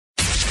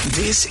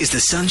This is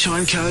the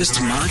Sunshine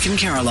Coast Mark and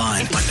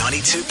Caroline on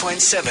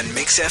 92.7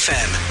 Mix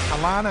FM.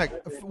 Alana,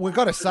 we've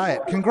got to say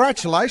it.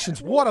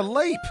 Congratulations. What a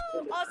leap.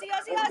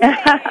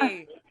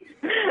 Aussie.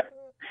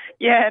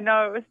 Yeah,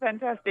 no, it was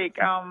fantastic.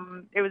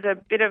 It was a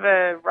bit of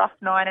a rough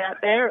night out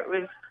there. It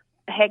was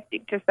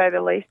hectic, to say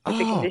the least, with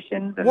the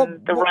conditions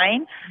and the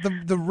rain.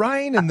 The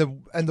rain and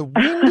the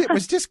wind, it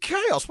was just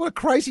chaos. What a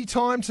crazy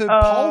time to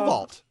pole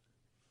vault.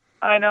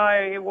 I know,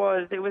 it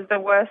was. It was the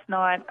worst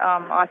night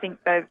I think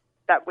they've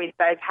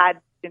had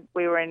since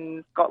we were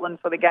in Scotland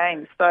for the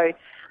games. So,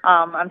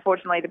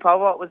 unfortunately, the pole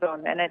vault was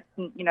on, and it's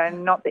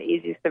not the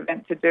easiest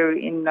event to do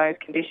in those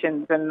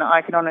conditions. And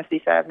I can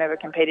honestly say I've never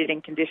competed in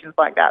conditions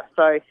like that.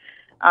 So,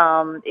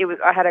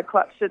 I had a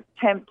clutch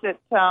attempt at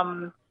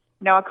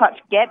a clutch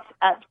get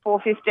at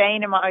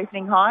 4:15 in my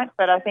opening height,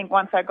 but I think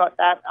once I got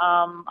that,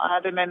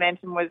 the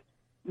momentum was,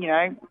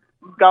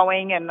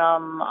 going, and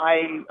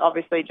I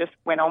obviously just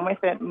went on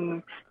with it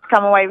and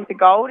come away with the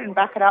gold and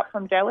back it up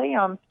from Delhi.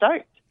 I'm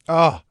stoked.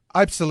 Oh,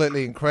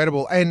 absolutely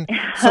incredible. And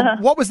so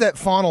what was that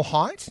final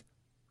height?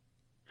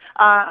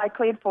 I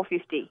cleared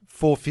 450.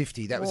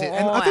 450, that was it.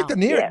 And I think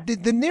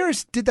the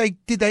nearest, did they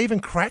even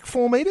crack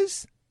 4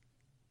 metres?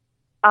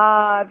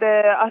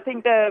 I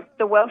think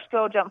the Welsh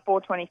girl jumped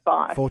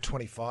 425.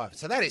 425.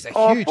 So that is a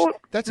huge.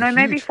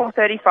 Maybe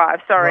 435.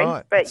 Sorry,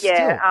 right, but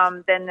yeah.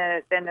 Then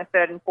the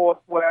third and fourth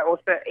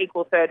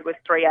equal third was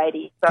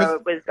 380. So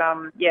it was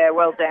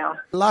well down.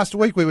 Last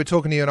week we were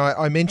talking to you, and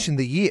I mentioned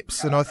the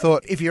yips, and I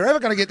thought if you're ever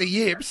going to get the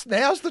yips,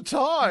 now's the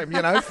time.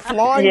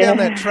 Flying down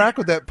that track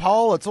with that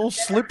pole, it's all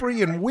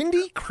slippery and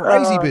windy,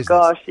 crazy business.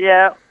 Oh gosh,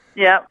 yeah.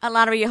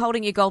 Alana, are you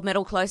holding your gold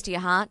medal close to your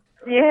heart?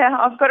 Yeah,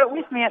 I've got it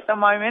with me at the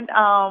moment.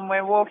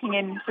 We're walking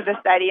into the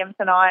stadium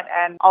tonight,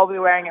 and I'll be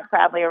wearing it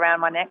proudly around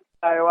my neck.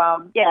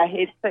 So,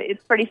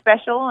 it's pretty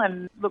special,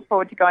 and look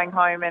forward to going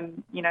home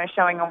and,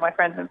 showing all my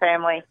friends and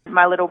family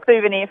my little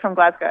souvenir from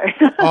Glasgow.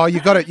 Oh, you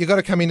got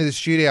to come into the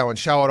studio and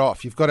show it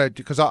off. You've got to,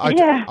 because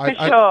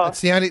sure.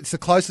 It's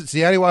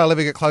the only way I'll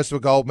ever get close to a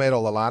gold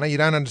medal, Alana. You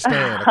don't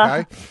understand,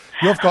 okay?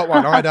 You've got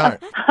one, I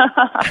don't.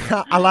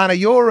 Alana,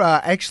 you're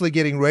actually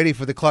getting ready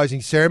for the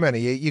closing ceremony.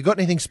 You got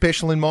anything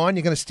special in mind?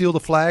 You're going to steal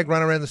the flag,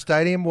 run around the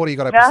stadium? What do you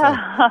got up your sleeve?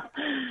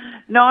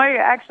 No,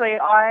 actually,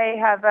 I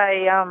have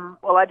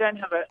I don't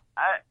have a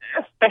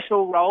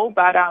special role,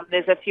 but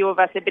there's a few of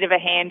us, a bit of a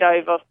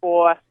handover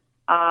for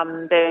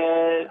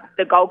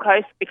the Gold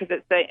Coast, because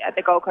it's at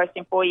the Gold Coast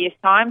in 4 years'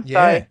 time.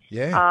 Yeah.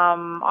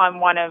 I'm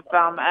one of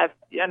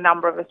a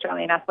number of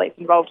Australian athletes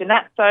involved in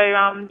that. So,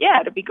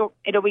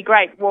 it'll be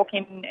great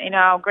walking in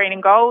our green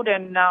and gold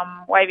and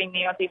waving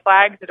the Aussie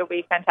flags. It'll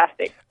be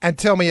fantastic. And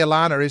tell me,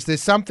 Alana, is there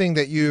something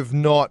that you've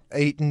not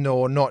eaten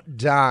or not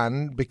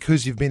done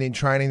because you've been in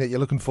training that you're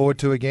looking forward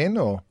to again,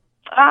 or?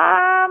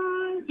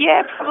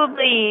 Yeah,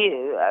 probably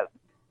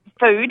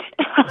food.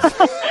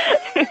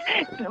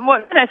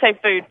 What can I say?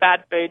 Food,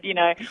 bad food.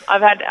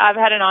 I've had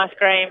an ice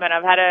cream, and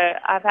I've had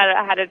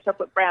a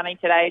chocolate brownie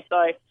today.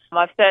 So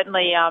I've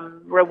certainly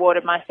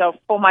rewarded myself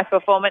for my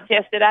performance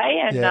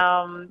yesterday,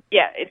 and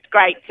it's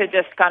great to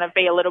just kind of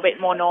be a little bit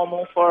more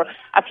normal for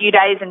a few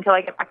days until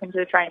I get back into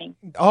the training.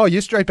 Oh,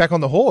 you're straight back on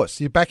the horse.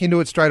 You're back into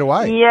it straight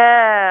away.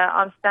 Yeah,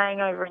 I'm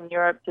staying over in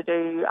Europe to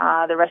do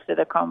the rest of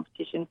the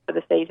competitions for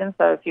the season,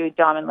 so a few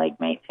Diamond League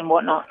meets and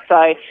whatnot.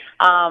 So,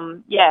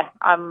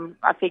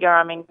 I figure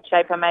I'm in good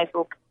shape. I may as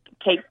well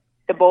keep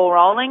the ball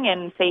rolling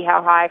and see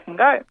how high I can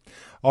go.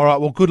 All right,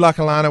 well, good luck,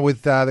 Alana,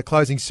 with the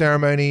closing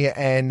ceremony,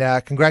 and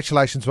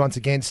congratulations once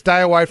again.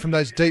 Stay away from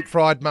those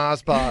deep-fried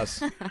Mars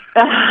bars.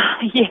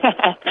 Yeah,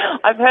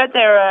 I've heard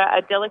they're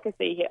a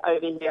delicacy over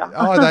here.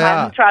 Oh, they are.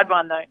 I haven't tried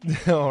one, though.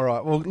 All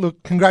right, well,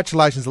 look,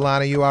 congratulations,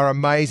 Alana. You are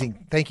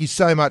amazing. Thank you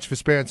so much for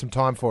sparing some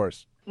time for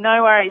us.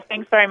 No worries.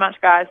 Thanks very much,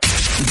 guys.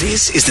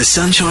 This is the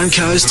Sunshine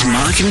Coast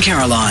Mark and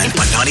Caroline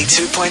on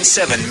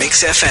 92.7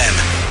 Mix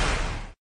FM.